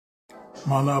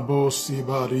Manabosi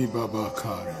bari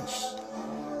babakaris.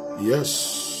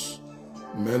 Yes.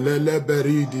 Melele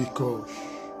beridikosh.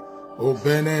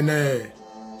 Obenene.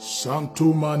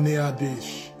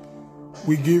 Santumaniadish.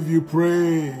 We give you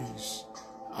praise.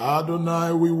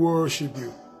 Adonai, we worship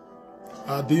you.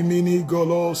 Adimini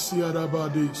golosi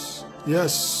arabadis.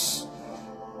 Yes.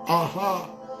 Aha.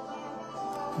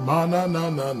 Mana na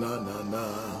na na na na.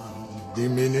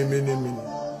 Dimini mini mini.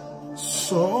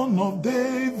 Son of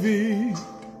David.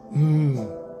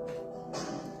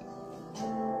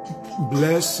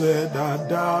 Blessed art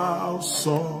thou,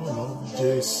 son of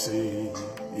Jesse.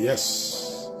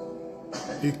 Yes.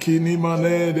 Ikini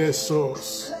mane de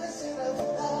sos.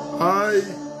 Ay.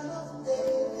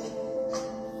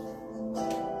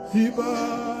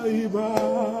 Iba, iba.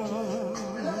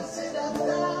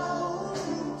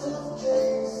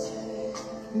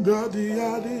 Gadi,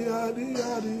 yadi, yadi,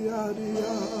 yadi, yadi,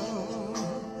 yadi.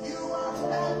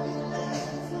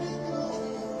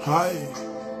 Hi.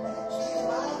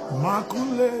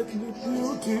 Immaculately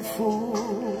beautiful.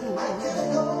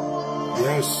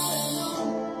 Yes.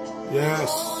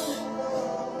 Yes.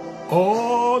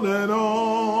 All and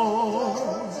all.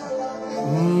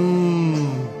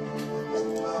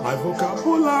 My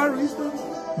vocabulary is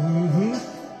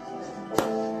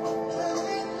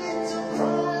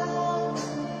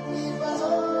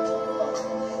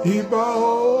Iba,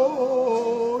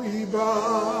 oh, Iba.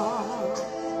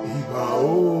 Iba,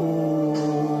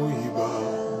 oh, Iba.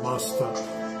 Master.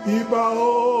 Iba,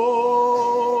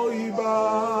 oh, Iba.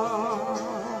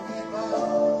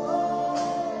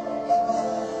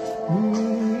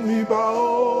 Iba,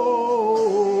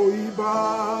 oh, Iba.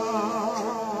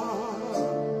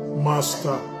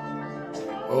 Master.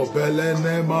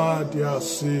 Obelene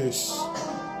madiasis.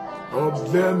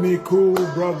 Oblemiku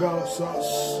bragasas.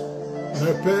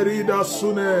 Neperida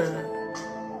sune.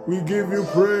 We give you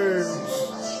praise.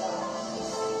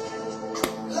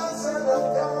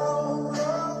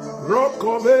 Rock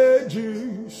of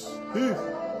Ages.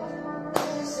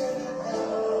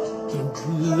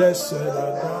 Blessed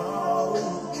art thou,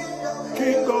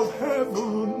 King of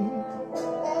Heaven.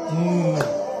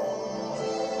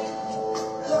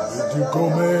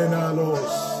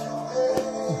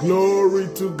 Glory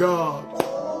to God.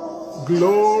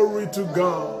 Glory to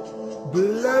God.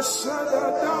 Blessed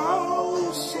art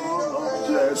thou, son of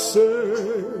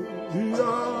Jesse.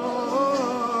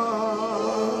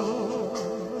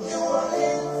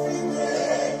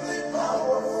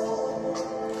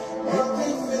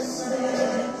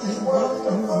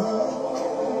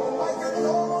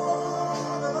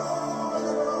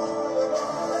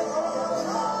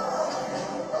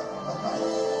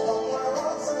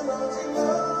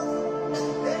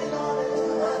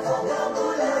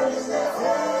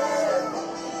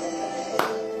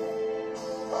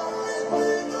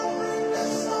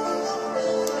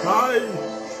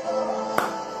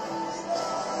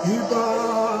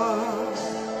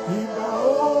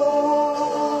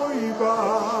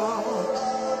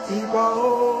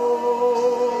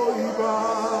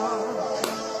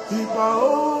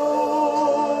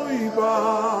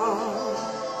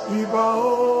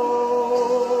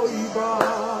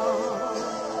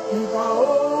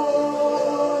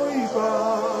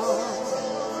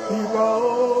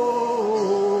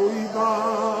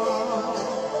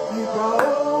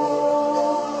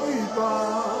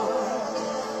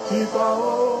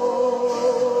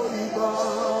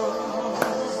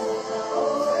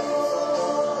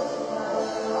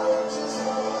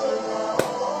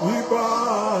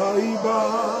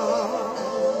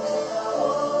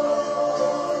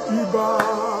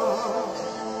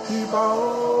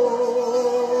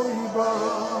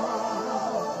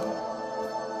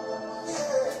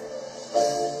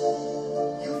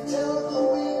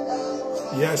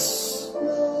 Yes,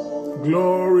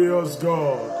 glorious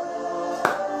God.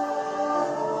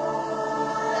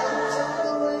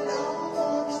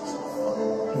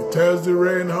 He tells the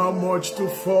rain how much to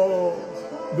fall,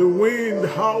 the wind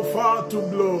how far to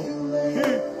blow.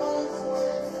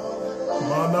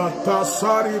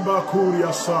 Manatasari Bakuri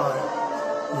Asai.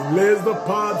 He lays the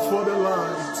path for the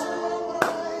light.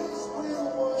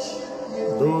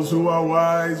 Those who are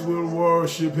wise will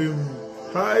worship him.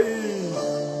 Hi.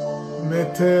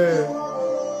 Mete,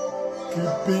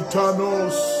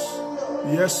 Kipitanos,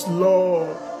 yes,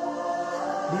 Lord,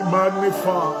 be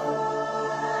magnified,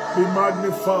 be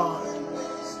magnified.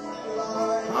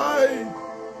 Hi,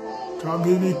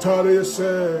 Kaminitare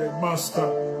say, Master,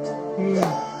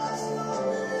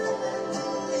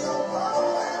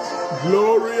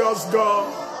 glorious God,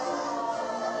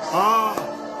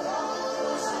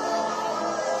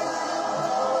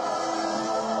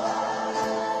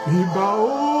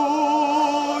 Ibao.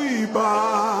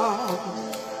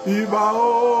 Iba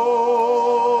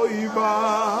oh Iba,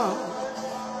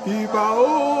 Iba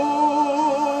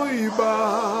oh Iba,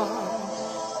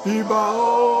 Iba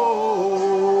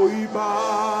oh Iba,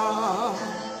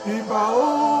 Iba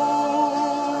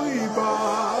oh Iba,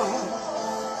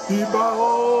 Iba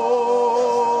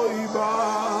oh Iba,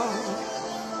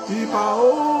 Iba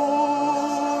oh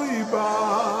Iba,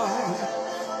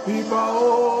 Iba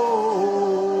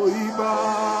oh Iba,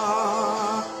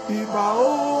 Iba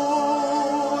oh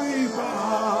Iba,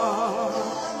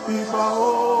 Iba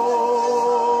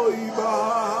oh Iba,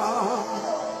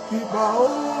 Iba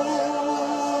oh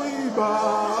Iba,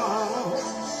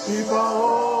 Iba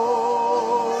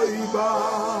oh Iba,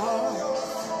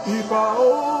 Iba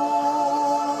oh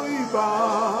Iba,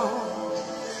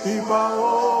 Iba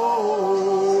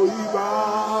oh Iba.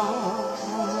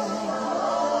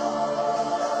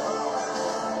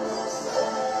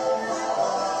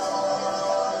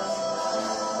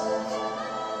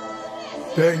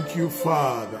 Thank you,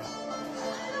 Father.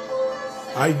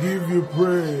 I give you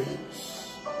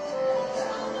praise.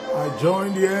 I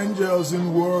join the angels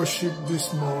in worship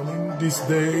this morning, this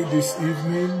day, this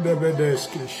evening, the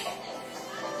Bedeskish.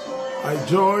 I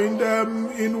join them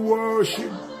in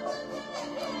worship.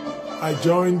 I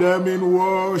join them in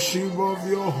worship of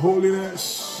your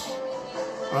holiness.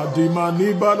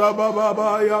 Adimani bada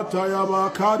baba yatayaba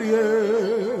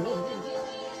karie.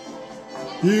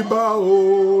 Iba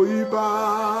o Iba,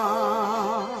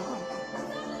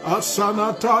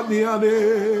 Asanataniane.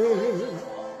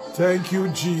 Thank you,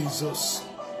 Jesus.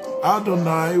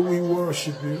 Adonai, we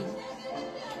worship you.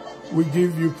 We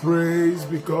give you praise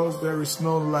because there is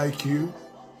none like you.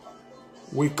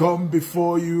 We come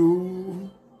before you.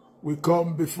 We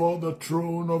come before the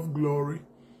throne of glory.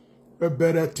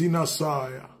 Eberetina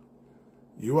Saya.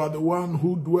 You are the one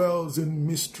who dwells in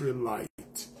mystery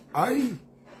light.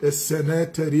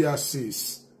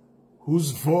 Eseneteriasis,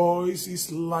 whose voice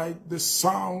is like the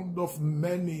sound of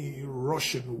many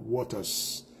rushing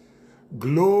waters.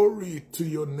 Glory to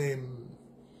your name.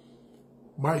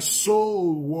 My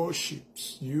soul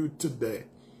worships you today.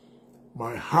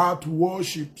 My heart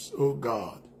worships, O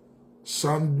God.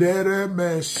 Sandere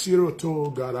me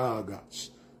siroto garagas,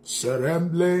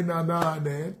 seremble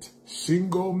nananet,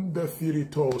 singom de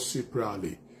firito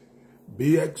siprali.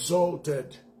 Be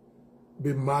exalted.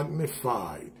 Be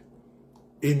magnified.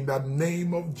 In the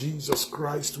name of Jesus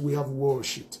Christ we have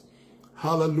worshipped.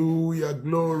 Hallelujah.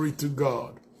 Glory to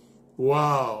God.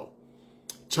 Wow.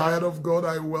 Child of God,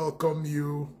 I welcome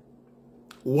you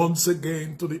once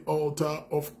again to the altar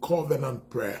of covenant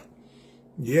prayer.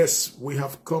 Yes, we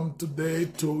have come today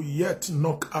to yet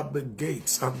knock at the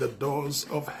gates and the doors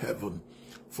of heaven.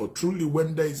 For truly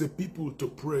when there is a people to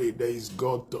pray, there is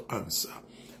God to answer.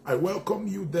 I welcome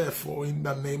you, therefore, in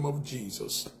the name of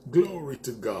Jesus. Glory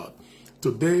to God.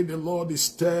 Today, the Lord has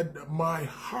stirred my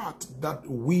heart that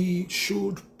we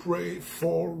should pray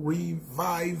for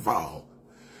revival.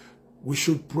 We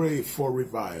should pray for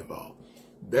revival.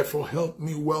 Therefore, help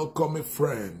me welcome a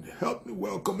friend. Help me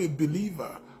welcome a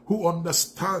believer who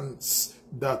understands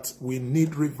that we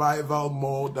need revival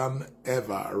more than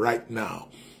ever right now.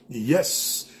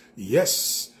 Yes,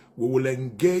 yes. We will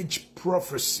engage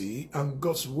prophecy and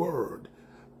God's word.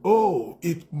 Oh,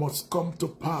 it must come to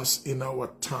pass in our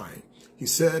time. He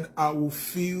said, I will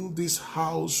fill this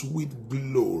house with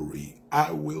glory.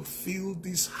 I will fill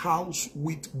this house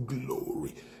with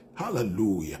glory.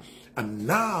 Hallelujah. And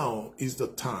now is the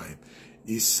time.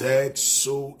 He said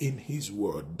so in his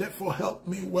word. Therefore, help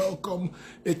me welcome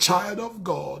a child of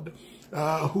God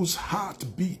whose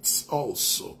heart beats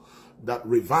also. That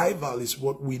revival is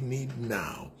what we need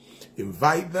now.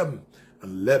 Invite them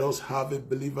and let us have a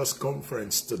believers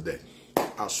conference today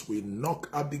as we knock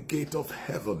at the gate of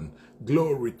heaven.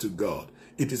 Glory to God.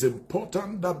 It is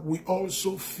important that we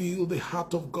also feel the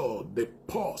heart of God, the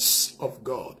pulse of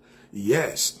God.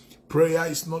 Yes, prayer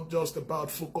is not just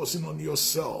about focusing on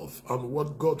yourself and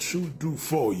what God should do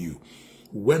for you.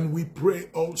 When we pray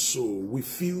also, we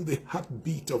feel the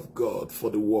heartbeat of God for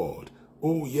the world.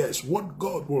 Oh yes, what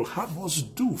God will have us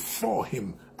do for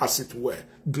him, as it were.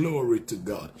 Glory to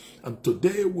God. And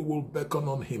today we will beckon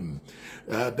on him.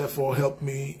 Therefore, help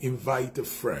me invite a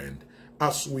friend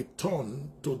as we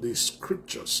turn to the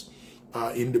scriptures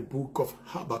in the book of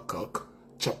Habakkuk,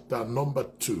 chapter number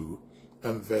 2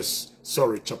 and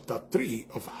chapter 3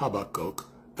 of Habakkuk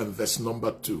and verse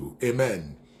number 2.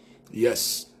 Amen.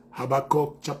 Yes,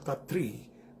 Habakkuk chapter 3,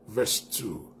 verse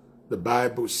 2. The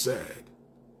Bible said,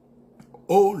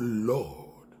 O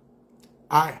Lord,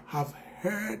 I have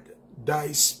heard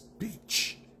thy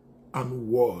speech and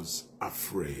was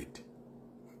afraid.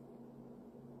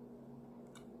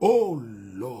 O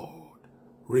Lord,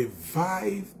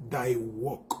 revive thy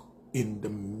work in the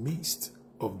midst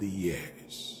of the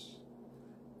years.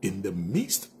 In the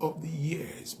midst of the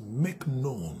years, make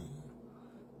known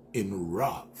in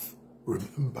wrath,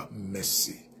 remember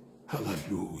mercy.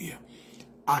 Hallelujah.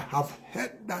 I have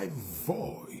heard thy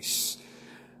voice.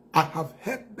 I have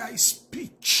heard thy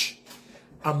speech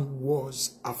and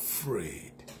was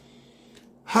afraid.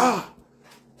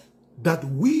 That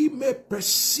we may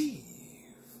perceive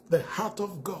the heart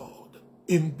of God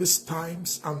in these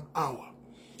times and hour.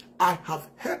 I have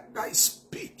heard thy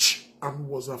speech and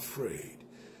was afraid.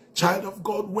 Child of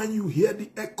God, when you hear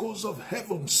the echoes of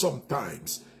heaven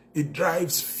sometimes, it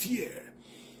drives fear,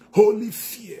 holy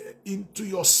fear, into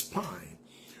your spine.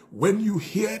 When you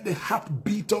hear the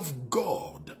heartbeat of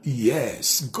God,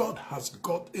 yes, God has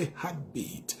got a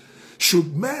heartbeat.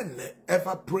 Should men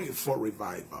ever pray for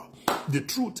revival? The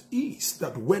truth is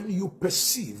that when you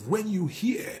perceive, when you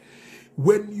hear,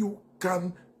 when you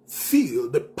can feel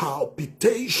the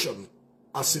palpitation,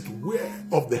 as it were,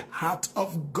 of the heart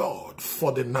of God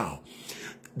for the now.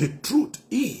 The truth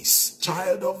is,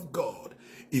 child of God,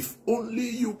 if only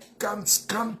you can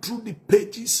scan through the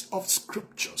pages of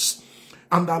scriptures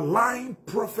and align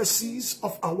prophecies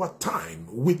of our time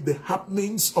with the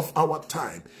happenings of our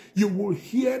time, you will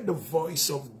hear the voice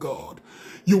of God.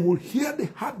 You will hear the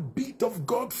heartbeat of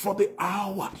God for the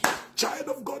hour. Child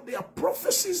of God, there are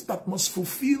prophecies that must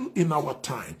fulfill in our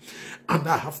time. And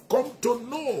I have come to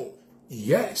know,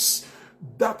 yes,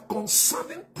 that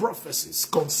concerning prophecies,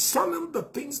 concerning the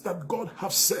things that God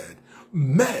has said,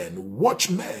 men,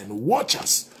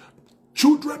 watchers,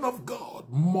 children of God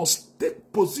must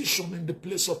take position in the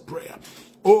place of prayer.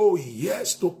 Oh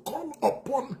yes, to call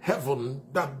upon heaven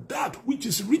that which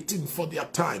is written for their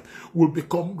time will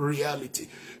become reality.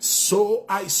 So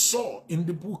I saw in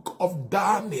the book of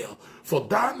Daniel, for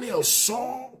Daniel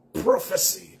saw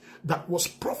prophecy that was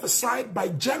prophesied by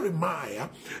Jeremiah,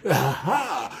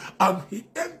 and he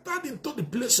entered into the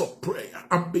place of prayer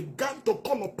and began to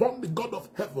call upon the God of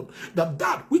heaven,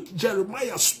 that which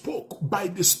Jeremiah spoke by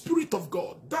the Spirit of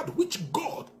God, that which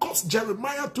God caused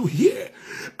Jeremiah to hear,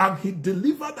 and he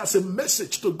delivered as a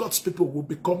message to God's people, will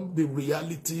become the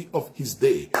reality of his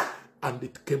day. And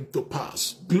it came to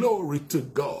pass. Glory to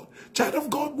God. Child of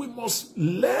God, we must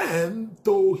learn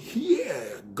to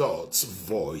hear God's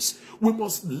voice. We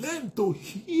must learn to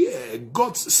hear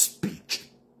God's speech.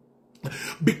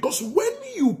 Because when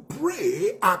you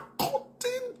pray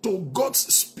according to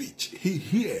God's speech, he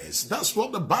hears. That's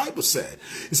what the Bible said.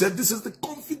 He said, this is the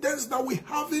confidence that we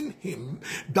have in him,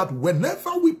 that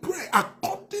whenever we pray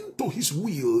according to his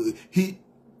will, his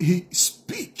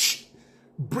speech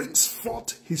brings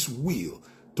forth his will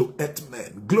to earth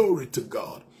men. Glory to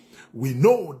God. We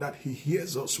know that he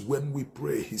hears us when we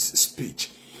pray his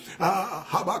speech.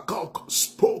 Habakkuk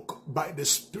spoke by the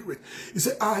Spirit. He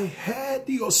said, I heard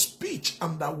your speech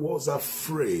and I was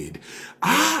afraid.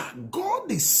 God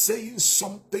is saying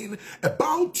something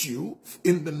about you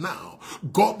in the now.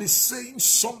 God is saying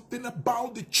something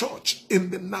about the church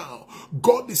in the now.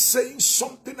 God is saying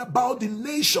something about the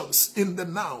nations in the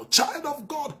now. Child of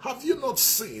God, have you not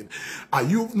seen? Are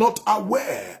you not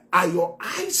aware? Are your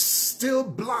eyes still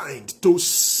blind to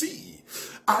see?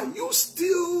 Are you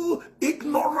still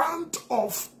ignorant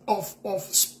of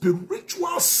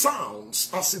spiritual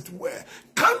sounds, as it were?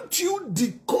 Can't you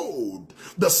decode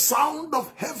the sound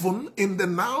of heaven in the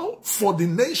now for the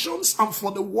nations and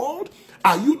for the world?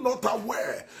 Are you not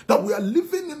aware that we are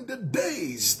living in the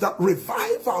days that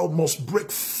revival must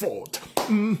break forth?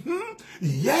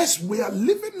 Yes, we are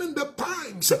living in the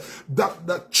times that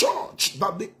the church,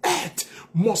 that the earth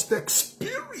must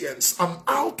experience an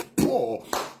outpour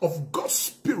of God's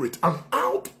Spirit, an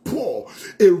outpour,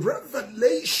 a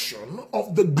revelation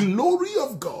of the glory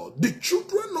of God. The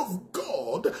children of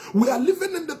God, we are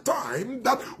living in the time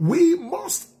that we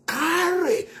must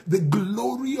carry the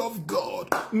glory of God.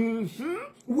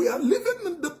 We are living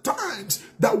in the times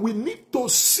that we need to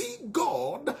see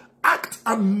God act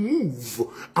and move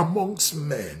amongst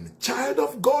men. Child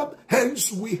of God,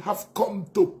 hence we have come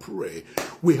to pray.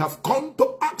 We have come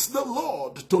to ask the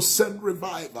Lord to send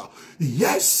revival.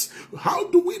 Yes, how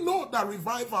do we know that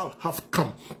revival have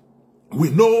come? We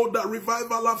know that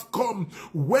revival have come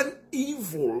when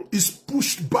evil is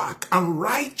pushed back and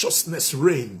righteousness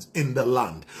reigns in the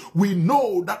land. We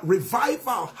know that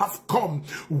revival have come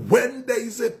when there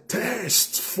is a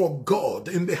thirst for God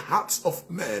in the hearts of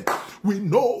men. We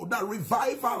know that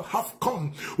revival have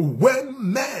come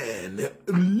when men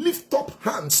lift up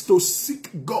hands to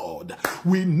seek God.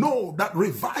 We know that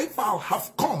revival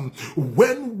have come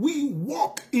when we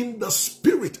walk in the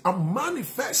Spirit and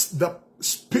manifest the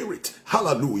Spirit.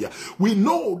 Hallelujah. We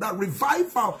know that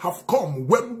revival have come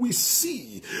when we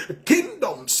see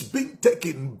kingdoms being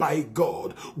taken by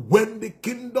God. When the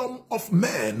kingdom of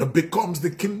man becomes the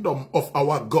kingdom of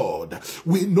our God.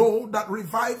 We know that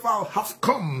revival have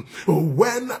come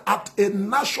when at a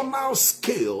national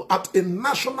scale, at a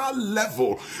national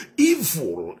level,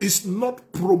 evil is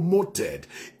not promoted.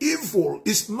 Evil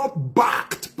is not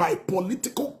backed by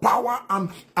political power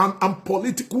and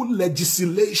political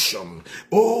legislation.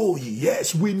 Oh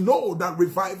yes, we know that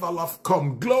revival have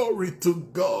come. Glory to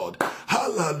God.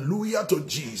 Hallelujah to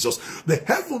Jesus. The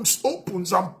heavens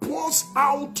opens and pours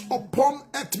out upon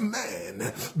earth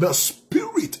men the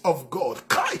Spirit of God.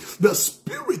 The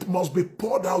Spirit must be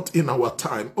poured out in our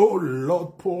time. Oh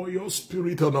Lord, pour your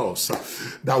Spirit on us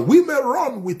that we may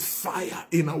run with fire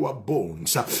in our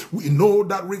bones. We know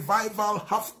that revival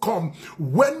have come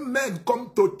when men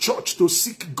come to church to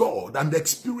seek God and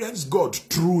experience God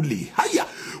truly.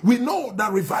 We know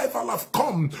that revival have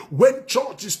come when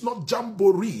church is not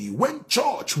jamboree, when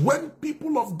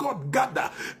people of God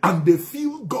gather and they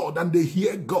feel God and they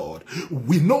hear God.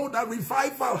 We know that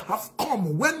revival have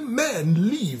come when men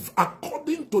live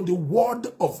according to the word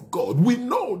of God. We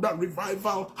know that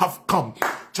revival have come.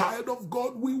 Child of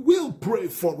God, we will pray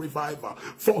for revival.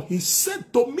 For he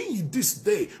said to me this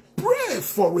day, pray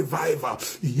for revival.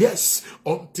 Yes,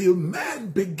 until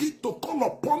man begin to call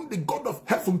upon the God of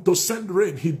heaven to send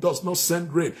rain, he does not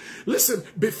send rain. Listen,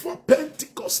 before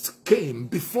Pentecost came,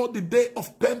 before the day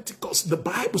of Pentecost, the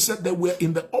Bible said they were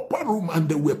in the upper room and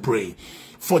they were praying.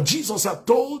 For Jesus had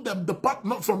told them, depart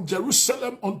not from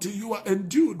Jerusalem until you are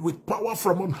endued with power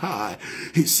from on high.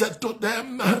 He said to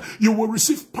them, you will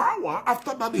receive power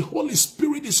after that the Holy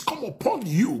Spirit is come upon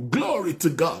you. Glory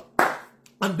to God.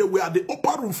 And they were at the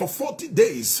upper room for 40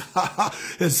 days.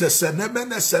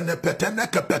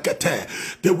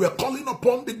 They were calling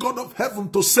upon the God of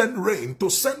heaven to send rain, to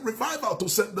send revival, to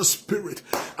send the Spirit.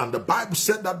 And the Bible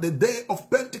said that the day of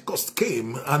Pentecost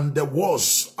came and there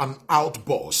was an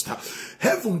outburst.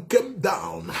 Heaven came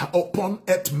down upon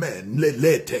earth men.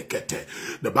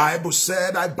 The Bible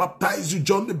said, I baptize you,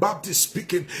 John the Baptist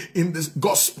speaking in the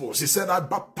Gospels. He said, I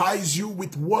baptize you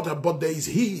with water, but there is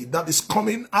he that is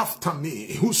coming after me,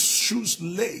 whose shoes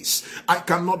lace I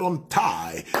cannot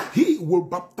untie. He will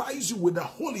baptize you with the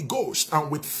Holy Ghost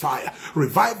and with fire.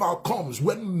 Revival comes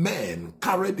when men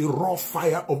carry the raw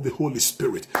fire of the Holy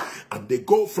Spirit and they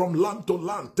go from land to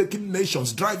land, taking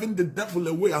nations, driving the devil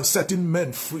away and setting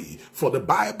men free. For the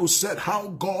Bible said how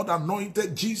God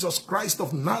anointed Jesus Christ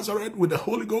of Nazareth with the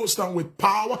Holy Ghost and with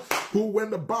power, who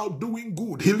went about doing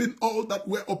good, healing all that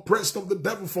were oppressed of the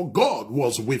devil, for God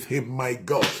was with him. My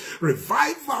God,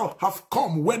 revival have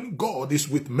come when God is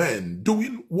with men,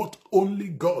 doing what only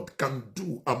God can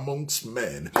do amongst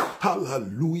men.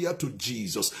 Hallelujah to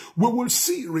Jesus. We will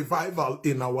see revival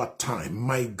in our time.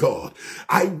 My God,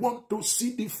 I want to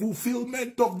see the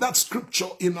fulfillment of that scripture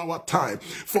in our time.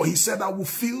 For he said, I will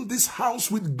fill this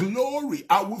house with glory.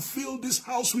 I will fill this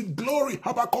house with glory.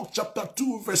 Habakkuk chapter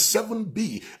 2 verse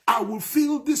 7b. I will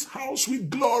fill this house with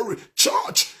glory.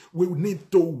 Church, we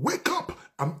need to wake up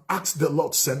and ask the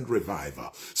Lord, send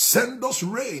revival. Send us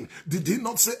rain. Did he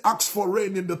not say, ask for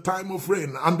rain in the time of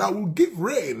rain? And I will give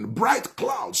rain, bright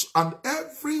clouds, and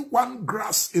every one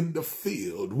grass in the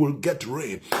field will get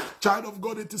rain. Child of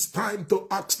God, it is time to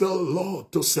ask the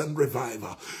Lord to send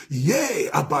revival. Yea,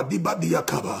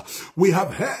 abadibadiakaba. We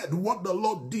have heard what the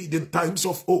Lord did in times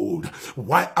of old.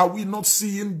 Why are we not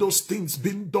seeing those things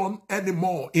being done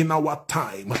anymore in our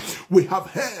time? We have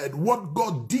heard what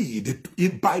God did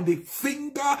by the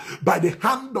finger, by the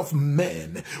hand of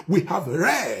men. We have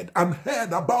read and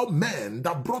heard about men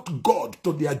that brought God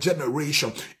to their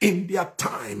generation in their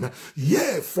time.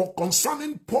 Yeah, for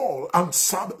concerning Paul and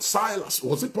Silas,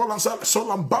 was it Paul and Silas,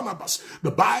 Saul and Barnabas?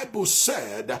 The Bible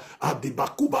said at the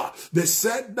Bakuba, they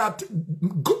said that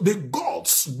the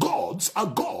gods are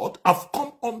God have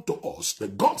come unto us. The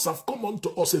gods have come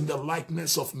unto us in the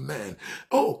likeness of men.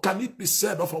 Oh, can it be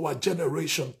said of our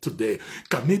generation today?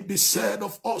 Can it be said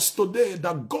of us today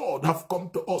that God have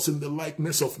come to us in the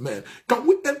likeness of men? Can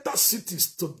we enter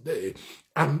cities today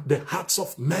and the hearts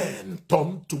of men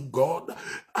turn to God?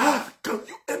 Can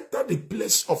you enter the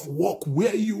place of work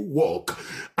where you walk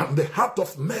and the heart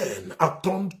of men are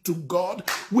turned to God?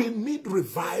 We need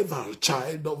revival,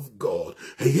 child of God.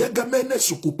 Lift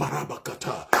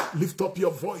up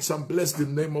your voice and bless the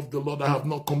name of the Lord. I have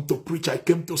not come to preach. I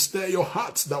came to stir your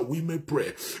hearts that we may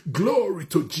pray. Glory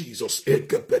to Jesus.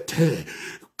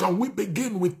 Can we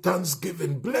begin with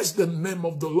thanksgiving? Bless the name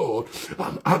of the Lord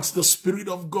and ask the Spirit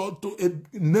of God to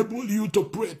enable you to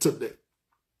pray today.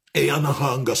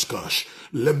 Eanahangaskash,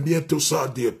 Lemieto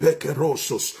Sadie,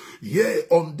 Pekerosos, yea,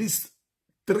 on this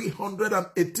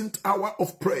 318th hour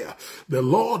of prayer, the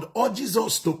Lord urges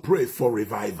us to pray for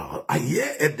revival.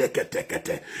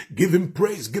 Give him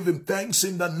praise, give him thanks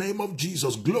in the name of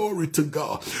Jesus. Glory to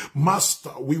God.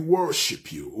 Master, we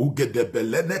worship you. In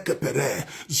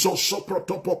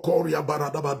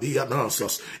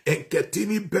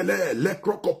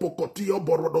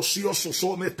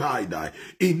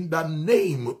the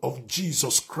name of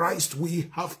Jesus Christ,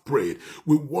 we have prayed.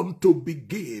 We want to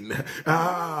begin.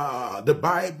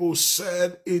 The Bible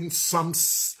said in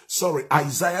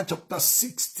Isaiah chapter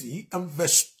 60 and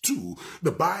verse 2,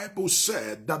 the Bible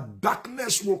said that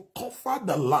darkness will cover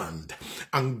the land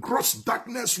and gross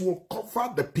darkness will cover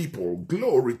the people.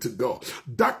 Glory to God.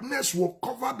 Darkness will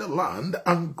cover the land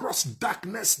and gross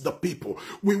darkness the people.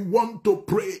 We want to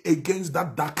pray against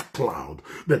that dark cloud,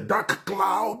 the dark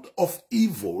cloud of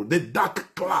evil, the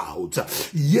dark clouds,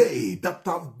 yea, that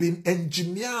have been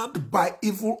engineered by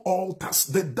evil altars,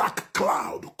 the dark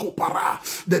cloud, kopara,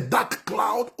 the dark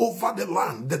cloud over the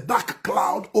land, the dark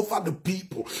cloud over the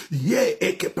people. Yea,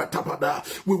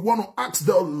 we want to ask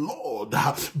the Lord,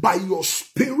 by your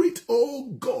spirit, oh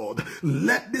God,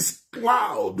 let this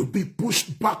cloud be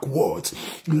pushed backwards.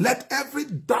 Let every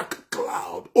dark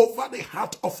cloud over the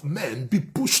heart of men be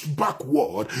pushed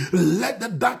backward. Let the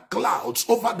dark clouds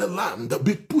over the land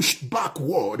be pushed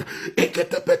backward.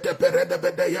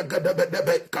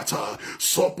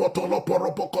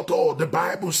 The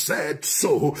Bible said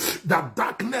so, that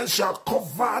darkness shall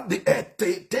cover the earth.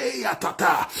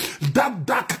 That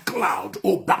dark cloud,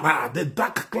 the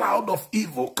dark cloud of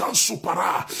evil,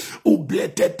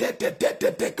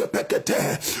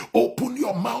 open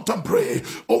your mouth and pray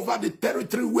over the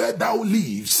territory where thou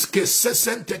lives. The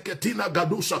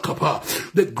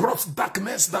gross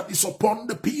darkness that is upon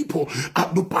the people,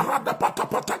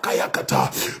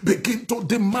 begin to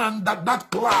demand that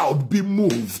that cloud be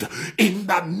moved. In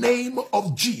the name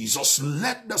of Jesus,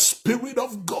 let the Spirit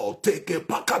of God take a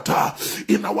pakata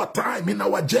in our time, in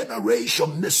our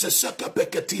generation. The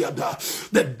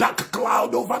dark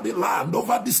cloud over the land,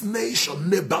 over this nation,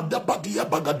 the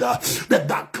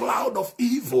dark cloud of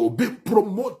evil being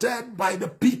promoted by the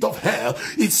pit of hell.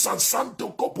 It's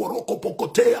Santo Koporoko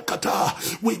Pokotea Kata.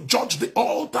 We judge the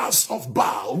altars of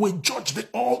Baal. We judge the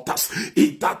altars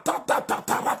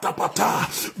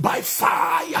by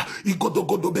fire.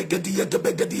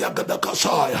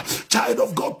 Child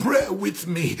of God, pray with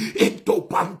me. Into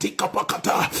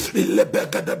Pantikapakata.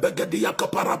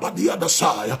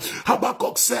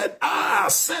 Habakkuk said,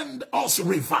 send us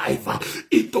revival.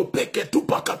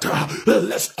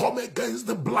 Let's come against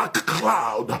the black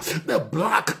cloud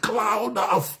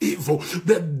of evil,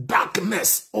 the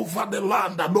darkness over the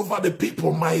land and over the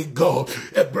people. My God,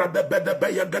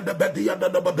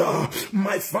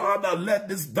 my Father, let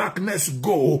this darkness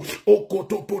go.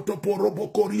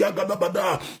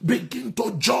 Begin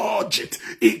to judge it.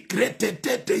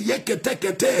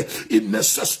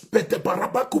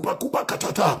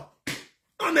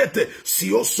 Anete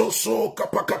siososo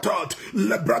kapakatat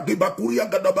lebragi bakuria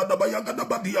gadabadabaya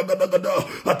gadabadia gadagada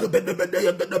atebedebede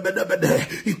gadabedebede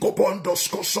ikopondos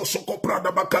kososo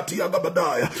koprada bakati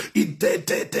agabadaya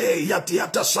itete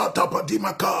yatiata sata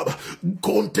padimakab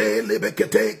konte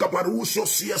lebekete kaparuso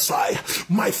CSI.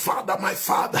 My Father,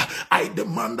 I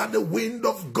demand that the wind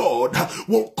of God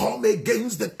will come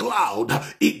against the cloud.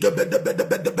 Let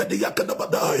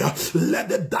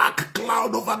the dark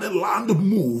cloud over the land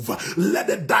move. Let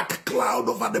the dark cloud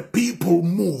over the people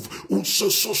move.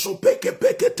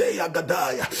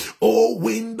 Oh,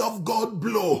 wind of God,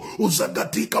 blow.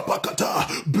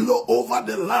 Blow over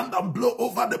the land and blow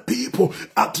over the people.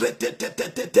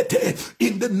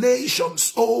 In the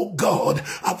nations, oh God.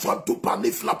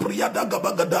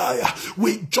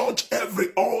 We judge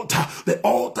every altar, the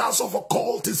altars of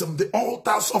occultism, the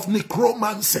altars of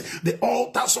necromancy, the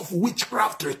altars of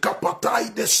witchcraft,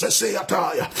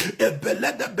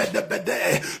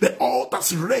 the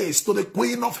altars raised to the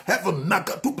Queen of Heaven,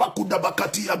 the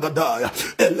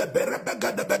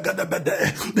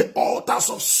altars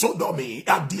of sodomy,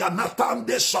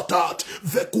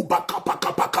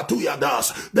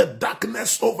 the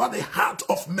darkness over the heart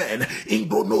of men.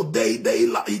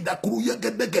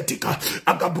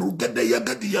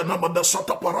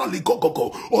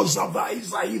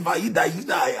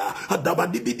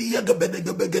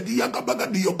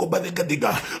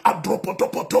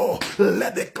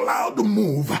 Let the cloud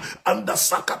move and the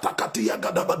sakatakatia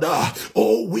gadabada.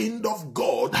 Oh, wind of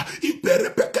God,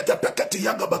 Beketi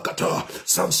Yagabakata,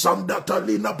 Sansandata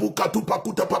Lina Bukatu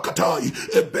Pakuta Pakatai,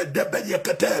 Ebedebe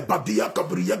Yakete, Badia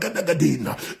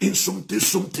Kabriyagadina, Insumti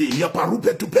Sumti,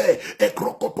 Yaparupe Tupe,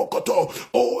 Ekrokopokoto.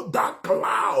 Oh, that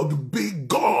cloud be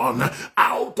gone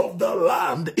out of the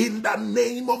land in the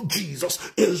name of Jesus.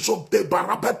 Ezopte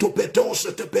Barapato Petos,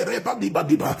 Tepereba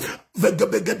Dibadiba,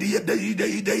 Vegabegadia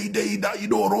Deida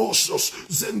Idorosos,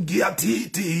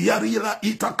 Zengiatiti, Yarila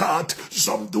Itakat,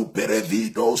 Samdu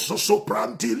Perevido,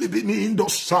 Sopranti Libinindo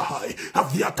Sai,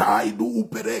 Aviatai du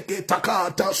Pereke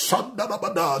Takata,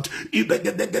 Sandarabadat,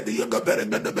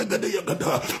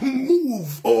 Ibegedegadiagabegada.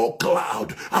 Move, oh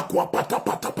cloud, Aquapata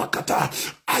Patapakata.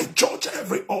 I judge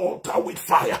every altar with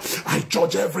fire. I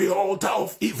judge every altar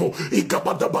of evil.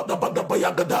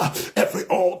 Every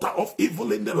altar of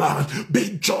evil in the land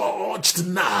be judged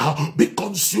now. Be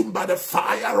consumed by the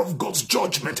fire of God's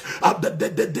judgment. In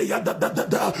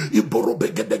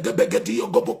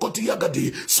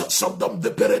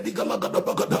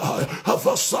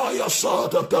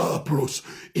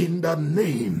the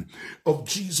name of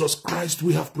Jesus Christ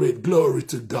we have prayed. Glory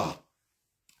to God.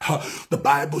 The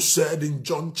Bible said in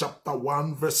John chapter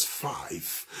 1 verse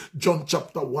 5, John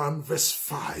chapter 1 verse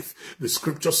 5, the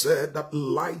scripture said that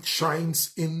light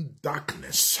shines in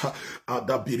darkness. The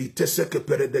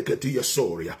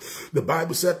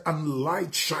Bible said, and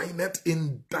light shineth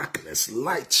in darkness,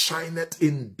 light shineth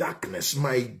in darkness,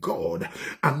 my God,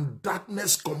 and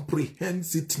darkness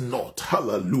comprehends it not.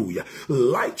 Hallelujah.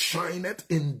 Light shineth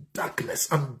in darkness,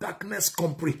 and darkness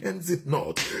comprehends it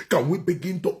not. Can we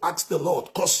begin to ask the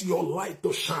Lord, cause your light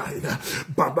to shine?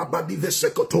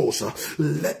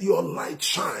 Let your light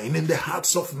shine in the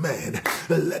hearts of men.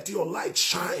 Let your light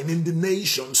shine in the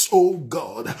nations, oh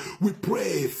God. We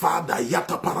pray, Father,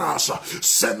 Yataparasa,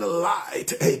 send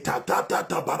light.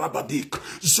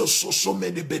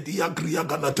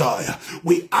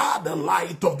 We are the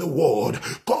light of the world.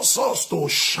 Cause us to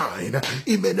shine.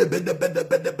 We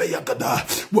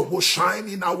will shine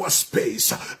in our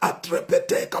space.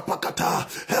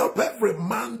 Help every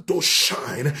man to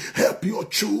shine. Help your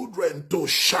children to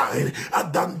shine.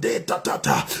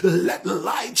 Let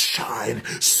light shine.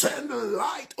 Send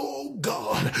light, oh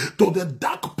God, to the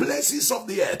dark places of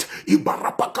the earth.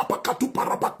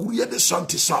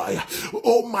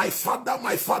 Oh my Father,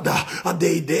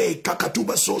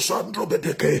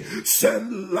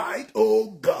 send light,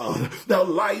 oh God, the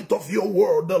light of your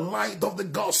word, the light of the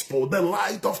gospel, the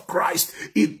light of Christ.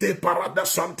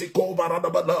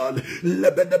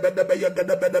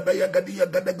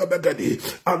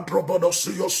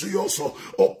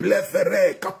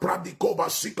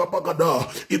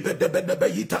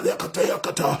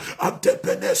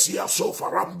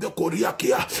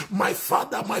 My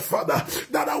Father,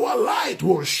 that our light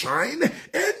will shine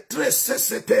and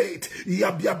resuscitate.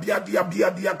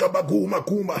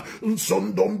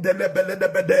 Nsondom de lebele de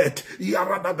bedet,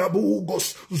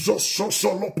 Yaradagabugos,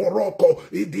 Zososoloporoko,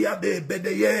 Idiade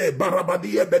bedeye,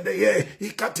 Barabadie bedeye,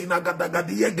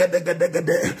 Ikatinagadagadia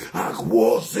gedegedegede,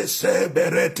 Akwose se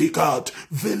beretikat,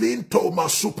 Vilinto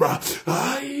masupra.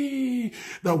 Ay,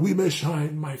 that we may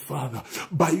shine, my Father,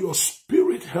 by your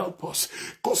Spirit. Help us,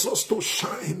 cause us to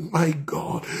shine, my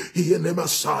God, the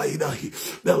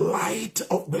light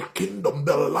of the kingdom,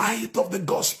 the light of the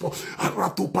gospel.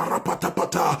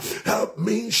 Help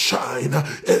me shine.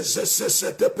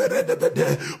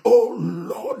 Oh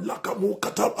Lord,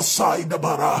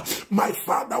 my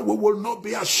Father, we will not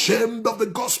be ashamed of the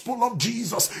gospel of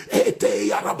Jesus.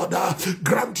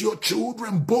 Grant your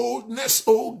children boldness,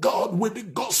 oh God, with the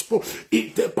gospel.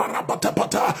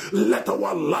 Let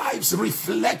our lives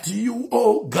reflect you,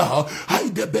 oh God.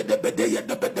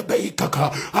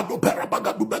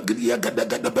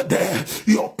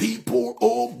 Your people,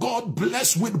 oh God,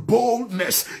 blessed with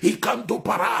boldness.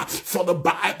 For the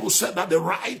Bible said that the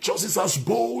righteous is as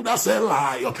bold as a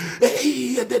lion.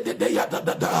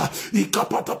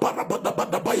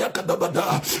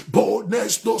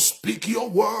 Boldness to speak your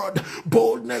word.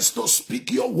 Boldness to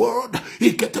speak your word.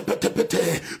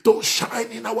 To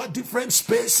shine in our different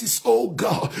spaces, oh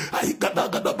God.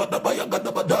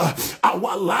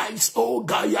 Our lives, oh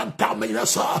God,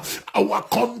 our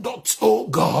conduct, oh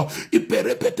God,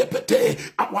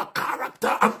 our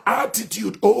character and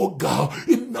attitude, oh God,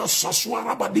 in the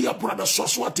Saswara Badia brother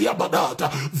Saswatia Badata,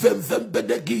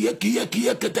 Vembedegia Kia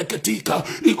Keteketika,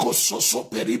 Ikososo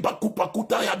Periba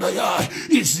Kupakuta Yadaya,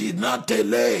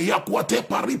 Izinatele Yakwate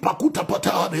Paripakuta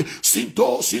Patane,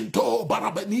 Sinto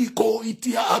Barabeniko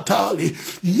Itia Atali.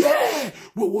 Yeah,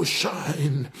 we will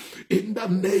shine in the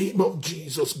name of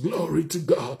Jesus. Glory to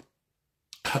God.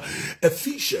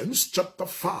 Ephesians chapter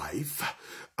 5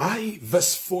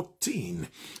 Verse 14,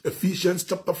 Ephesians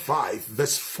chapter 5,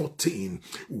 verse 14.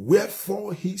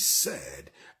 Wherefore he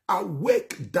said,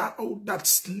 awake thou that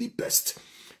sleepest,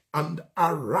 and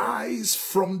arise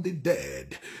from the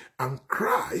dead, and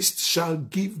Christ shall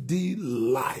give thee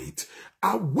light.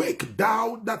 Awake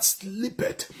thou that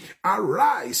sleepest,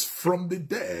 arise from the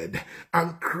dead,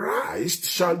 and Christ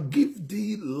shall give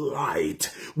thee light.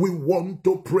 We want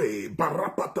to pray.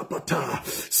 Barapatapata.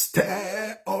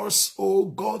 Stir us, O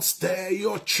God, stir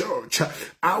your church.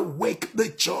 Awake the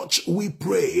church, we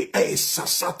pray.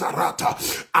 Sasatarata.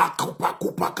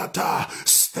 Akupakupakata.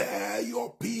 Stir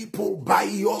your people by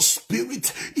your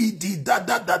spirit. In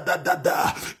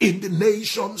the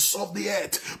nations of the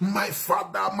earth. My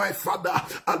Father,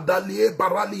 Adalie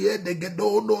Baralie de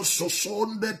Gedono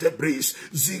Sosonde Tebris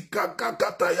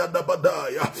Zikakakataya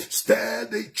Dabadaya. Stir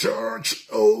the church,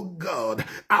 oh God.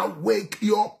 Awake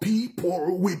your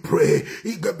people, we pray.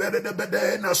 Igabede de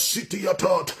Bedena City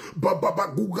Atot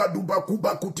Baba Guga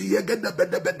Dubakuba Kutiege de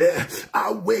Bedebede.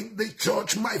 Awake the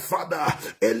church, my Father.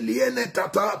 Eliene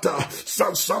Tatata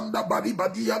Sansanda Badi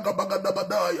Badiaga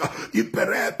Bagadabadaya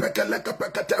Ipere Pekeleka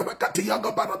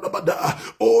Pekatewekatiaga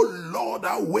Baradabada. Oh Lord,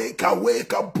 awake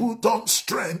and put on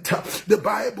strength. The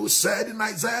Bible said in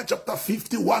Isaiah chapter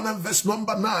 51 and verse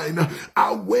number 9,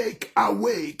 awake,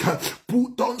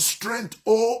 put on strength,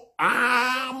 O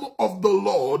arm of the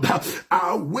Lord.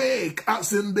 Awake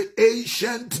as in the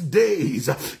ancient days,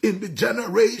 in the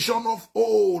generation of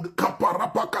old.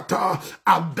 Kaparapakata,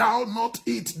 art thou not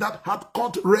it that had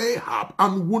caught Rahab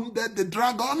and wounded the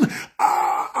dragon?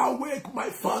 Awake, my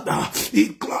Father.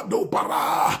 Iklado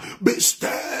para. Be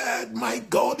stirred, my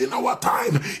God, in our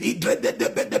time.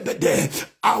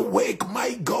 Awake,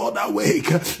 my God, awake.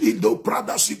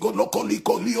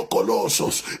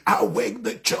 Awake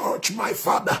the church, my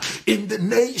Father, in the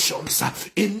nations,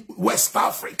 in West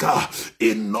Africa,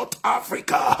 in North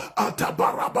Africa,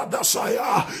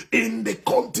 in the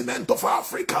continent of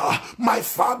Africa, my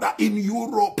Father, in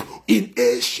Europe, in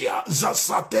Asia,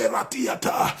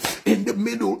 in the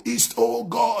Middle East, oh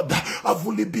God,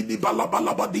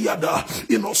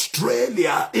 in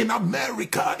Australia, in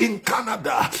America, in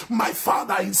Canada, my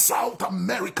Father, in South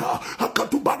America.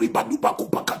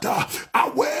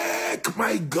 Awake,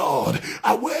 my God,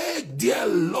 awake, dear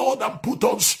Lord, and put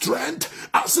on strength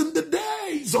as in the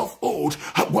days of old.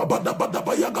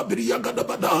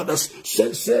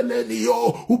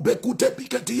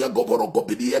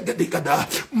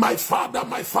 My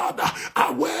Father,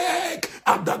 awake.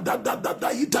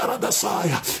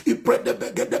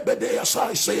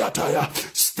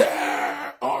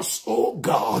 Stir us, oh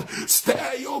God.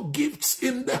 Stir your gifts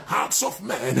in the hearts of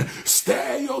men.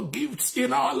 Stir your gifts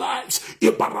in our lives.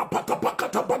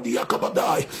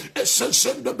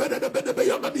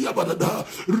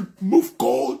 Remove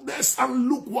coldness and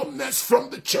lukewarmness from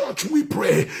the church, we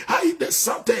pray.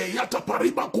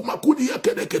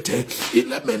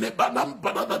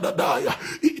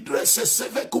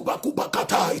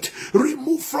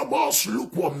 Remove from us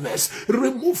lukewarmness.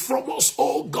 Remove from us,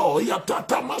 oh God.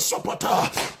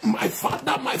 My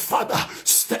Father,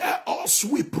 stir us,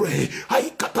 we pray.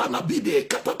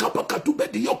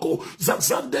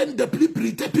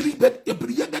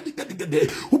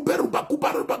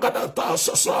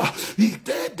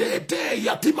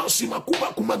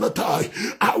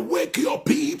 Awake your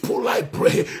people, I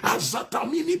pray.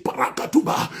 Azatamini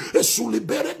parakatuba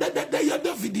esulibere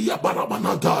de vidia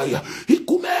baramanadaya.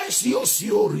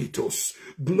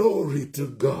 Glory to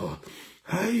God.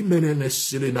 Amen.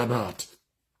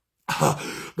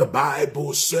 The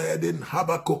Bible said in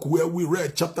Habakkuk, where we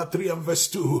read chapter 3 and verse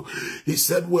 2, he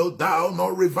said, will thou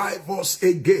not revive us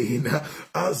again?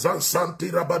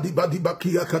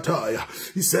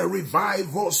 He said,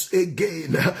 revive us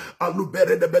again.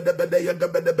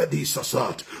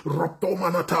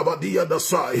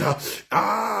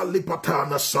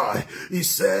 He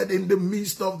said, in the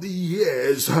midst of the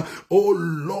years, oh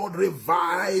Lord,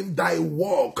 revive thy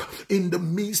work in the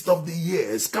midst of the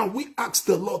years. Can we ask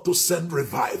the Lord to send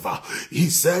revival? He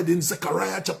said in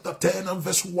Zechariah chapter 10 and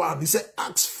verse 1, he said,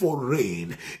 ask for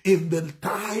rain in the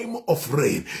time of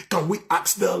rain. Can we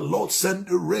ask the Lord, send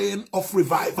the rain of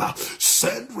revival?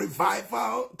 Send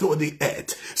revival to the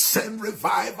earth. Send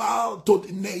revival to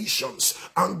the nations.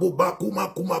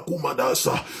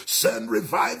 Send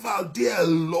revival, dear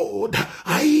Lord.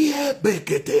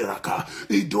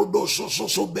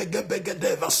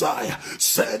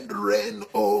 Send rain,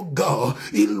 oh God.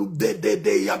 In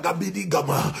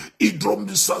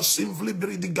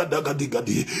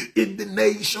the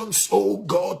nations, oh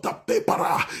God,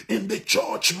 in the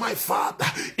church, my Father,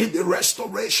 in the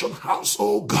restoration house,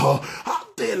 oh God.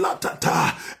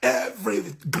 Every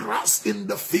grass in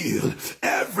the field,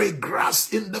 every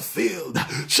grass in the field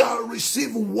shall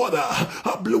receive water.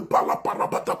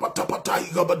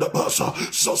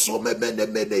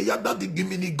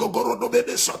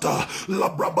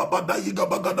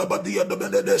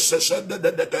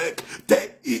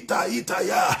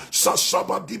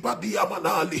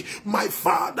 My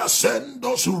Father, send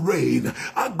us rain.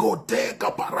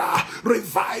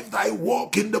 Revive thy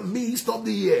work in the midst of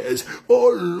the years.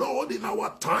 Oh Lord, in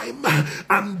our time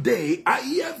and day,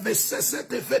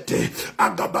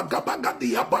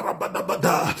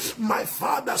 my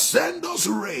Father, send us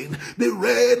rain, the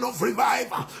rain of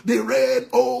revival, the rain,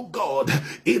 oh God.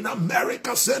 In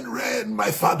America, send rain,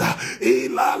 my Father.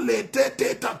 In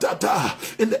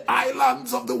the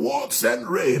islands of the world, send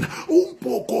rain.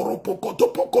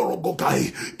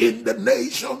 In the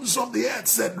nations of the earth,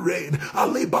 send rain.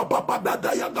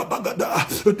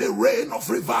 The rain of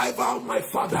revival, my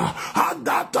Father.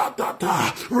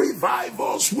 Revive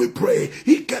us, we pray.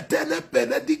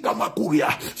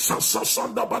 Send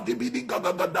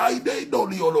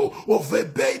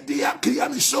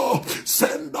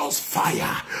us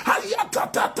fire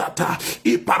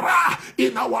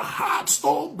in our hearts,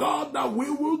 oh God, that we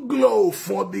will glow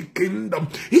for the kingdom.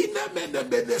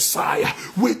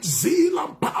 With zeal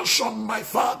and passion, my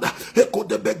Father.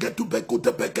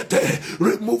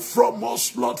 Remove from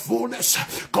us slothfulness.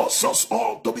 Cause us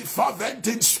all to be fervent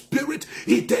in spirit.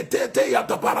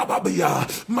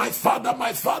 My Father,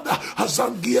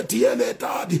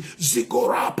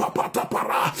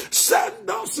 send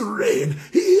us rain.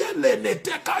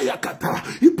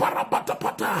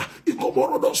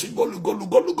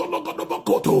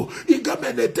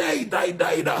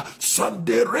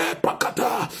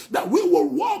 That we will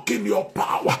walk in your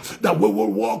power, that we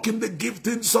will walk in the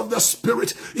giftings of the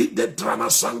Spirit,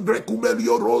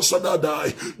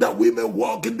 that we may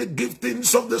walk in the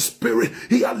giftings of the Spirit,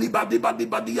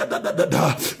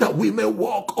 that we may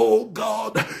walk, oh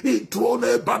God,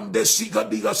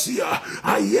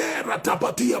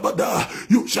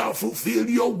 you shall fulfill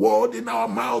your word in our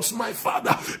mouths, my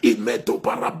Father.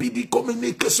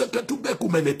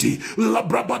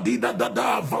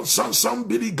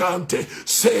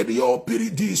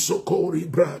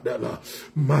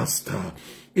 Master,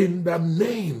 in the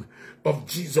name of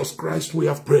Jesus Christ we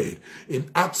have prayed.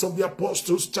 In Acts of the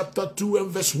Apostles chapter 2 and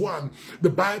verse 1, the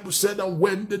Bible said, and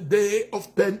when the day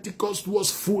of Pentecost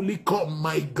was fully come,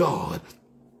 my God,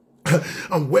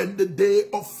 and when the day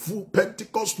of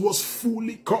Pentecost was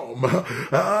fully come,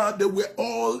 they were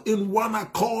all in one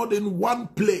accord in one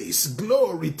place.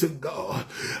 Glory to God.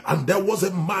 And there was a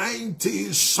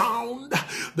mighty sound,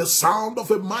 the sound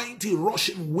of a mighty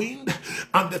rushing wind,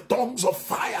 and the tongues of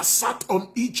fire sat on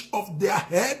each of their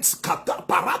heads.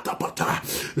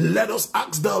 Let us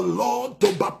ask the Lord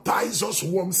to baptize us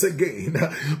once again.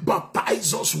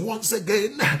 Baptize us once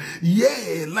again.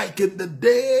 Yea, like in the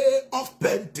day of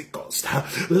Pentecost.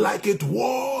 Like it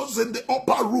was in the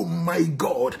upper room, my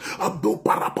God,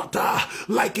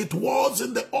 like it was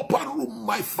in the upper room,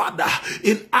 my Father,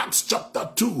 in Acts chapter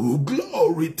 2.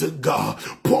 Glory to God.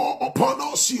 Pour upon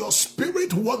us your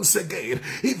Spirit once again.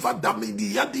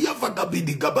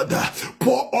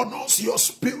 Pour on us your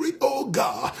Spirit, oh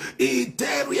God,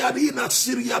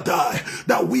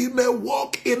 that we may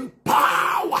walk in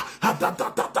power.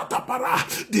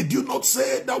 Did you not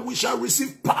say that we shall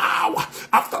receive power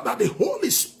after that the Holy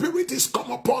Spirit is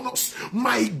come upon us?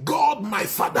 My God, my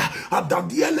Father,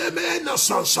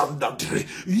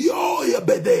 yo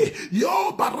yebede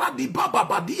yo baradi baba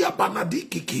badia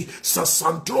banadikiki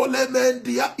sasantrole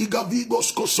mendia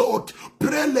igavigos kosot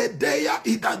preledeya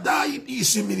idadai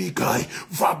isiminikai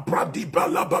vabradi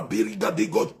balaba biriga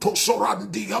digo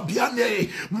tosorandi gabiane.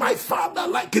 My Father,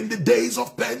 like in the days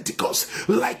of Pentecost,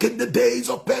 like in the days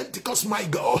of Pentecost, my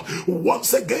God,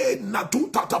 once again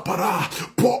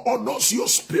natutatapara, pour on us your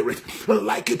Spirit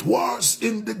like it was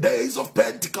in the days of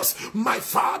Pentecost, my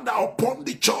Father, upon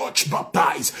the church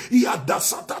baptized.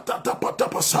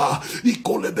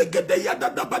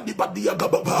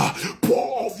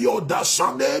 Pour of your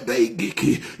dasane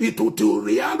begiki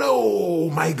ituturiano,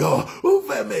 my God,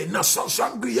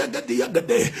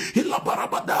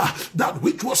 that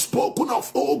which was spoken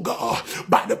of, oh God,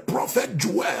 by the prophet prophet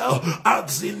Joel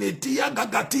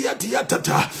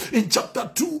in chapter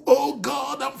 2, oh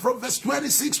God, and from verse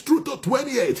 26 through to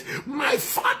 28. My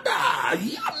Father,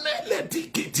 let the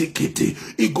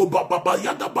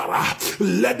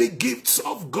gifts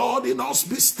of God in us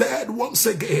be stirred once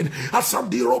again.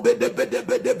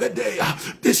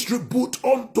 Distribute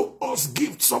unto us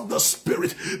gifts of the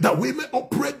Spirit, that we may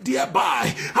operate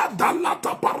thereby,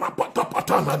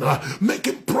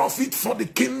 making profit for the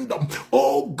kingdom.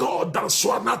 Oh God,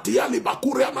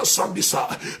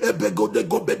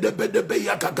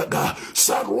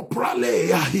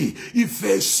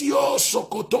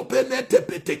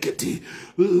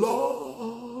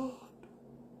 Lord,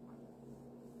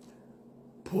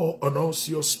 pour on us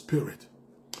your Spirit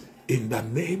in the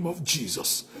name of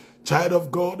Jesus. Child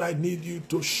of God, I need you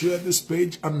to share this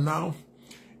page and now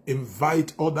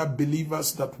invite other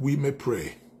believers that we may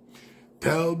pray.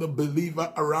 Tell the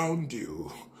believer around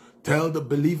you. Tell the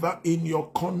believer in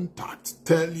your contact.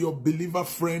 Tell your believer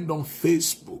friend on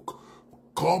Facebook.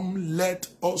 Come, let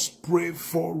us pray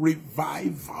for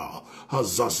revival.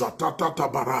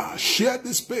 Share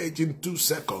this page in 2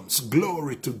 seconds.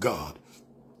 Glory to God.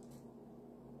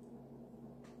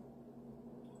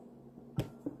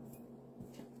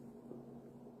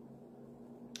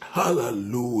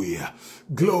 Hallelujah.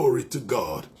 Glory to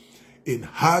God. In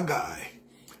Haggai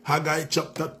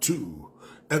chapter 2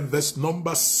 and verse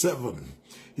number 7,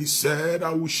 he said,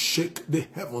 I will shake the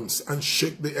heavens and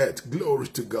shake the earth. Glory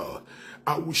to God.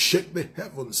 I will shake the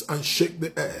heavens and shake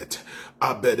the earth.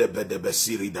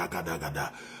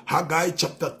 Haggai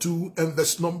chapter 2 and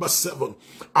verse number 7.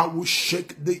 I will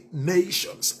shake the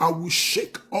nations. I will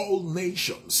shake all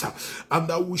nations.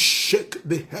 And I will shake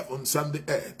the heavens and the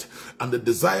earth. And the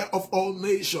desire of all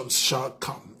nations shall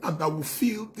come. And I will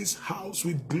fill this house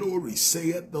with glory,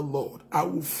 saith the Lord. I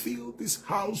will fill this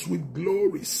house with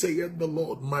glory, saith the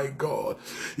Lord, my God.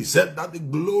 He said that the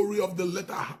glory of the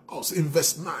latter house, in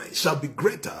verse 9, shall be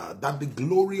greater than the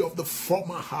glory of the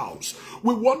former house.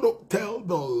 We want to tell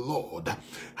the Lord,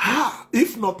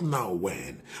 if not now,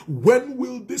 when? When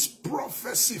will this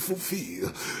prophecy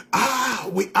fulfill?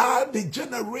 We are the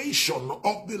generation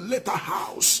of the latter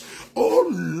house. Oh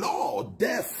Lord,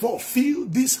 therefore fill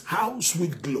this house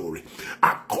with glory.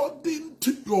 According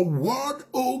to your word,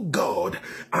 O God,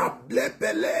 let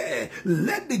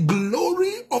the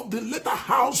glory of the latter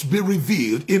house be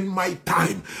revealed in my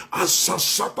time. Pray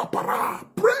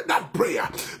that prayer.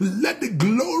 Let the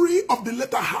glory of the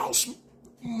latter house,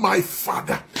 my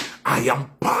Father, I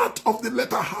am part of the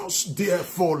latter house.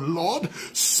 Therefore, Lord,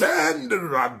 send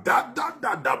let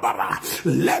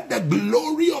the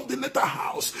glory of the latter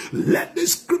house, let the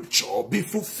scripture be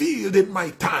fulfilled in my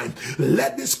time.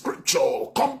 Let the scripture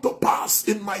come to pass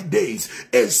in my days.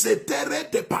 Send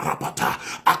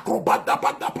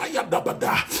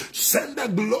the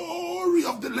glory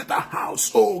of the latter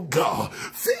house, oh God.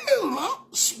 Fill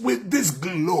us with this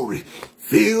glory.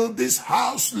 Fill this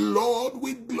house, Lord,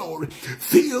 with glory.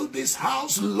 Fill this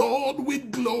house, Lord,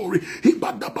 with glory. The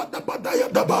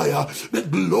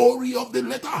glory of the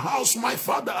latter house, my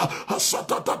Father.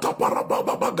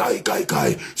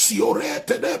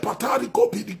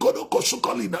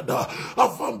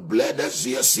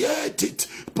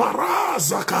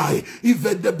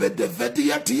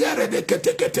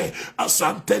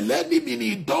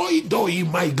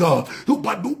 My God.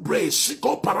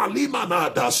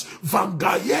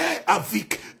 Gaye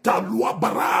avik talua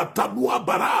bara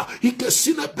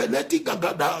ikesine peneti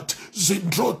gagadat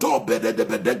zindroto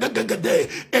bedegede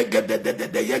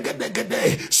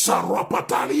egede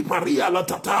sarapatari maria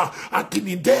latata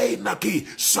akinide naki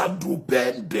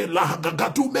sandubende la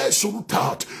gagatume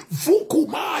surutat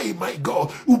vukumai, my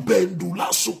God,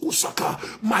 ubendula sukusaka,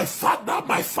 my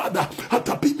Father,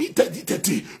 atapimite.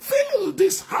 Fill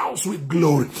this house with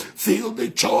glory. Fill the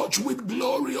church with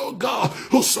glory, oh God.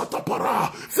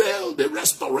 Fill the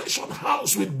restoration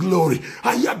house with glory.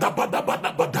 Fill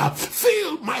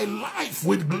my life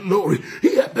with glory.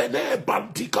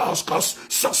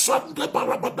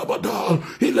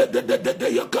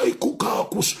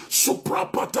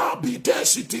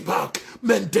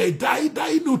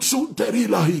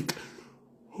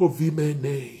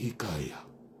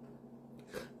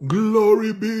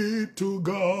 Glory be to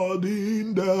God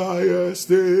in the highest,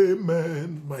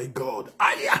 amen. My God.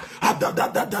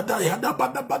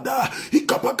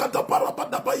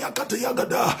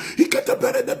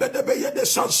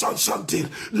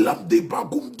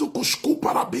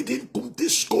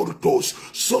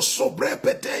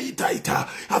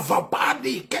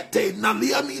 Adi kete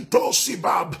naliani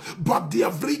tosibab. But the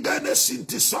Avrigane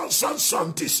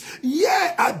santis.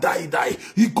 Ye adaidai.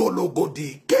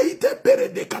 Igologodi. Keite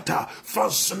peredekata.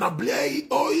 Fansnablei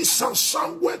oi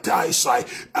sansangweta isai.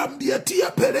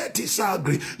 Ambietia pereti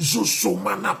sagri.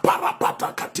 Zusumana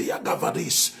parapata katia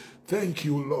gavadis. Thank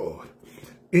you, Lord.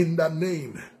 In the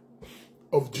name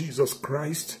of Jesus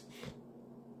Christ,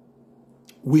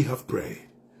 we have prayed.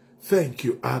 Thank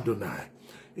you, Adonai.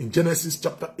 In Genesis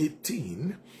chapter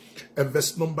 18 and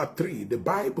verse number 3, the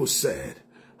Bible said,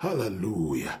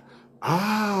 hallelujah.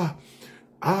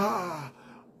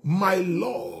 My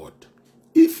Lord,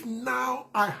 if now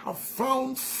I have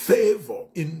found favor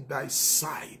in thy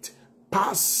sight,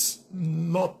 pass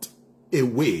not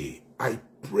away, I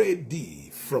pray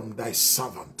thee, from thy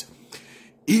servant.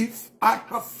 If I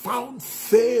have found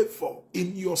favor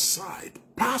in your sight,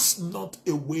 pass not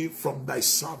away from thy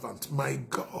servant, my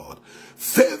God.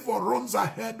 Favor runs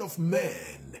ahead of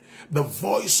men. The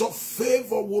voice of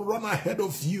favor will run ahead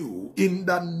of you in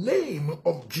the name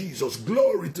of Jesus.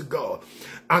 Glory to God.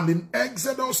 And in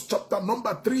Exodus chapter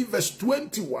number 3 verse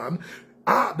 21,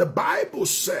 the Bible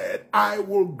said, I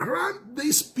will grant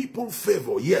these people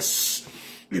favor. Yes.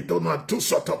 And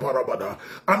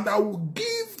I will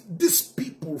give these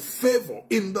people favor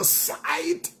in the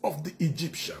sight of the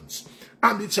Egyptians.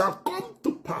 And it shall come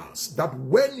to pass that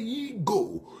when ye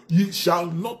go, ye shall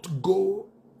not go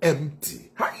empty.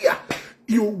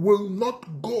 You will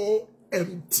not go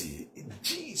empty.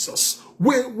 Jesus,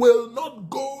 we will not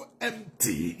go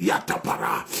empty.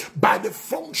 Yatapara. By the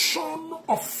function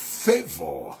of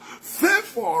favor.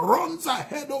 Favor runs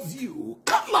ahead of you.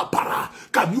 Kalapara.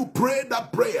 Can you pray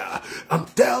that prayer and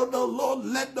tell the Lord,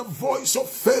 let the voice of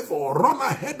favor run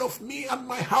ahead of me and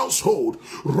my household.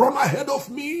 Run ahead of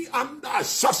me and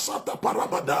Sasata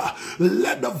Parabada.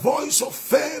 Let the voice of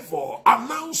favor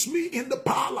announce me in the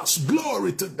palace.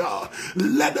 Glory to God.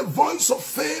 Let the voice of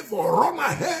favor run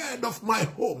ahead of my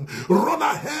home. Run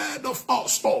ahead of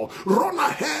us all. Run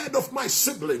ahead of my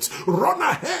siblings. Run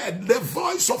ahead. The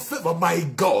voice of favor, my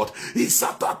God, is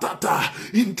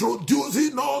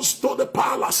introducing us to the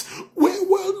palace. We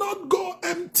will not go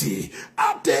empty.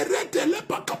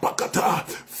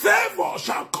 Favor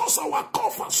shall cause our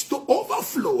coffers to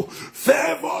overflow.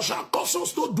 Favor shall cause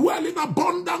us to dwell in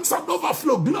abundance and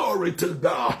overflow. Glory to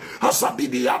God.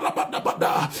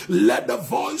 Let the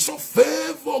voice of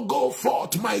favor go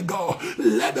forth, my God.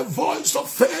 Let the voice of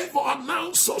favor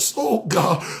announce us, oh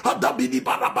God,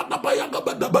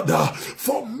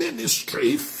 for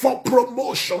ministry, for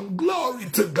promotion. Glory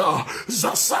to God.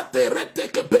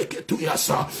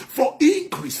 For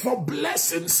increase, for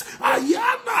blessings.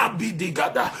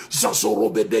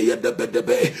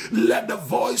 Let the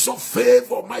voice of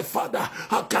favor, my Father,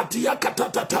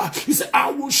 he said,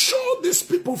 I will show these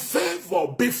people favor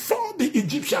before the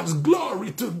Egyptians.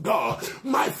 Glory to God.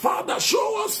 My Father,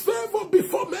 show us favor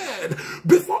before men,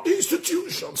 before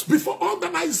institutions, before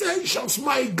organizations,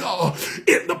 my God.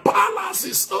 In the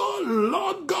palaces, oh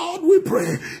Lord God, we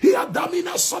pray.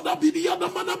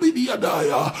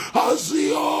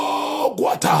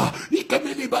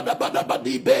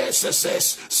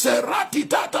 Serati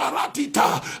tata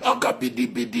ratita agabidi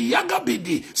bidi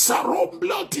agabidi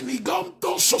saromblotini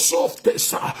gamto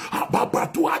sosoftesa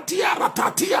ababatuatia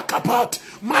ratatia kapat.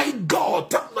 My God,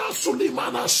 Tana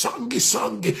Sulimana sangi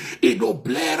sangi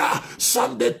inoblera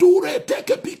sandeture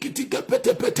teke pikiti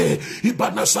pete pete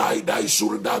ibana saida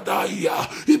isurdadaya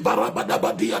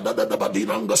ibarabadabadia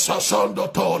dadabadinanga sasando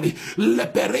toli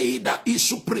leperida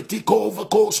isupritiko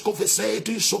kosko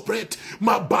feseti sopret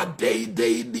mabade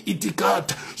de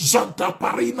itikat zanta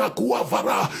parina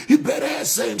kuavara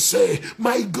iberesense.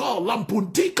 My God,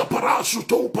 lampuntika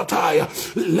parasuto pataya.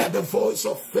 Let the voice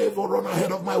of favor run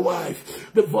ahead of my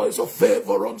wife. The voice of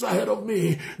favor runs ahead of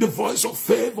me. The voice of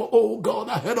favor, oh God,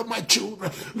 ahead of my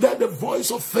children. Let the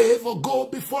voice of favor go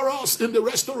before us in the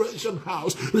restoration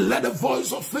house. Let the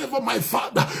voice of favor, my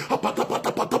Father,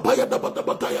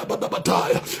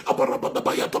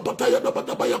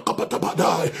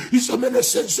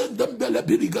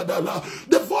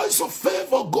 the voice of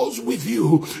favor goes with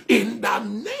you in the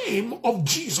name of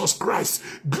Jesus Christ.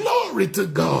 Glory to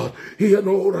God.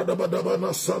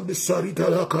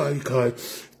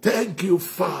 Thank you,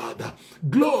 Father.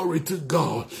 Glory to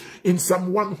God. In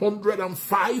Psalm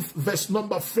 105, verse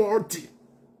number 40,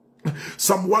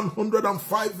 Psalm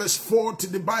 105 verse 40,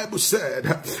 the Bible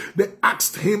said, they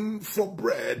asked him for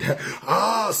bread.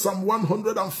 Psalm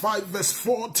 105 verse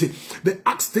 40, they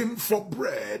asked him for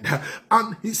bread,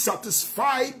 and he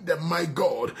satisfied them, my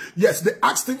God. Yes, they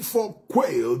asked him for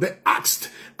quail. They asked,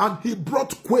 and he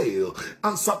brought quail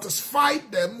and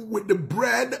satisfied them with the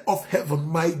bread of heaven,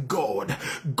 my God.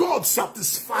 God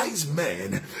satisfies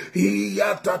men.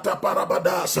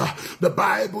 The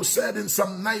Bible said in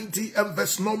Psalm 90 and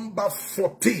verse number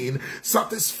 14,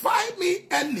 satisfy me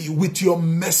early with your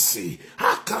mercy.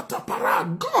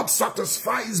 God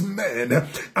satisfies men,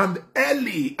 and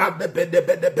early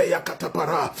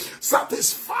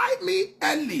satisfy me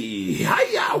early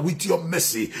with your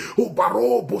mercy.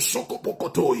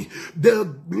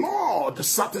 The Lord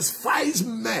satisfies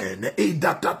men.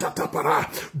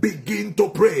 Begin to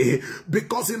pray,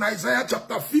 because in Isaiah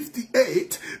chapter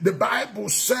 58, the Bible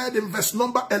said in verse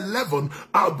number 11,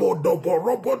 and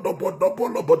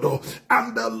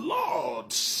the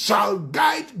Lord shall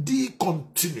guide thee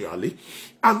continually,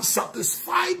 and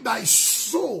satisfy thy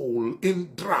soul in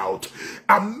drought,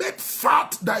 and make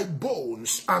fat thy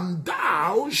bones, and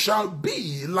thou shalt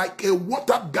be like a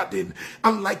watered garden,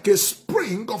 and like a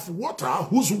spring of water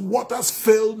whose waters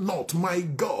fail not, my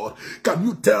God. Can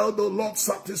you tell the Lord,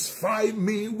 satisfy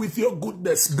me with your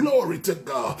goodness? Glory to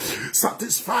God.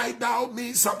 Satisfy thou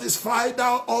me, satisfy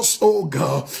thou us, O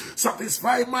God.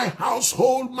 Satisfy my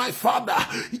household, my Father,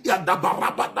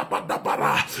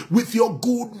 with your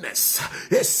goodness.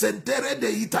 In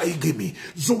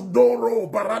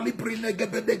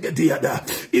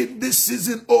this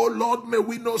season, oh Lord, may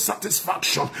we know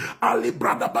satisfaction.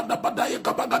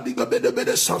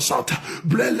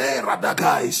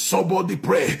 Somebody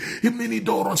pray.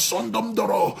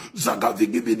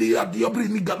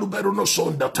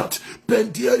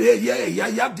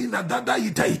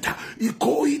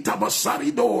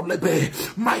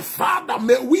 My Father,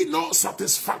 may we know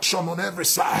satisfaction on every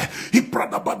side.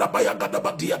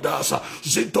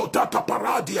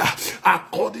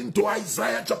 According to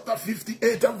Isaiah chapter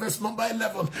 58 and verse number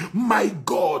 11, my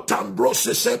God,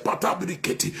 Tambrose se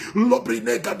patabriketi,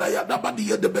 Lobrinega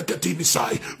dayadabadia de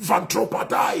beketinisai,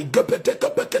 Vantropadai, Gepeteka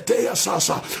beketea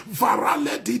sasa,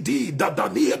 Varale didi,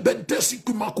 Dadania bentesi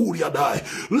kumakuria dai.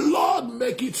 Lord,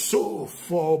 make it so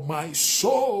for my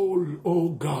soul, O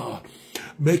God.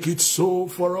 Make it so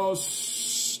for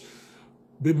us.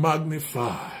 Be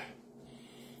magnified.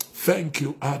 Thank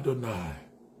you, Adonai.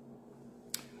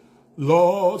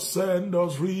 Lord, send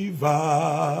us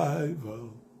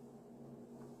revival.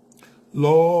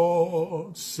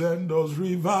 Lord, send us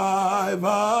revival.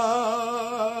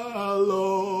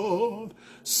 Lord,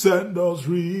 send us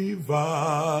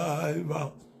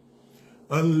revival.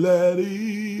 And let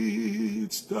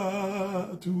it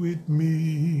start with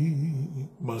me,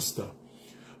 Master.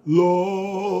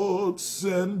 Lord,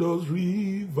 send us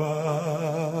revival.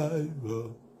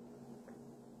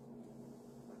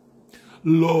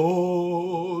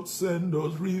 Lord, send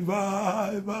us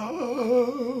revival.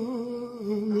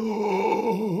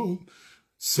 Lord,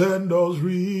 send us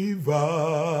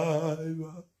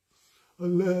revival.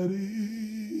 Let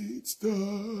it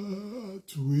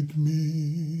start with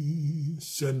me.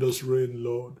 Send us rain,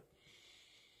 Lord.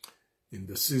 In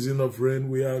the season of rain,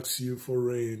 we ask you for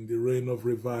rain, the rain of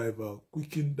revival.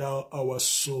 Quicken thou our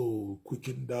soul,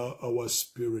 quicken thou our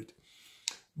spirit.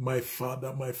 My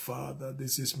Father,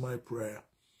 this is my prayer.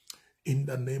 In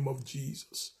the name of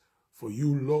Jesus. For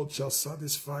you, Lord, shall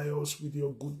satisfy us with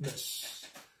your goodness,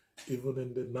 even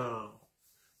in the now,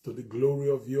 to the glory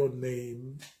of your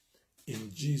name.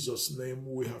 In Jesus' name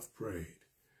we have prayed.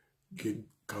 Give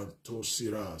God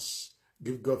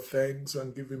thanks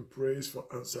and give him praise for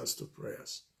answers to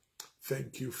prayers.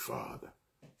 Thank you, Father.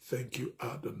 Thank you,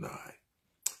 Adonai.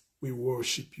 We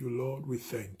worship you, Lord. We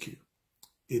thank you.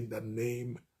 In the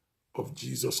name of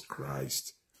Jesus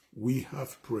Christ, we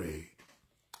have prayed.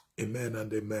 Amen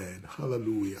and amen.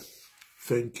 Hallelujah.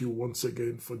 Thank you once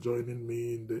again for joining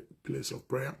me in the place of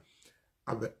prayer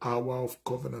at the hour of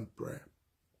covenant prayer.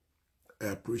 I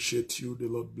appreciate you. The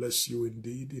Lord bless you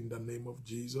indeed in the name of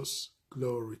Jesus.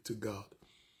 Glory to God.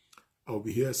 I'll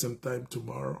be here sometime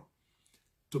tomorrow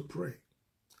to pray.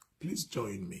 Please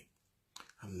join me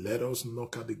and let us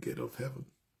knock at the gate of heaven.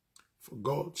 For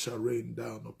God shall rain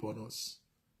down upon us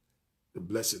the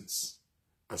blessings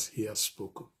as he has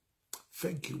spoken.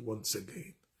 Thank you once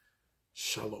again.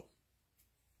 Shalom.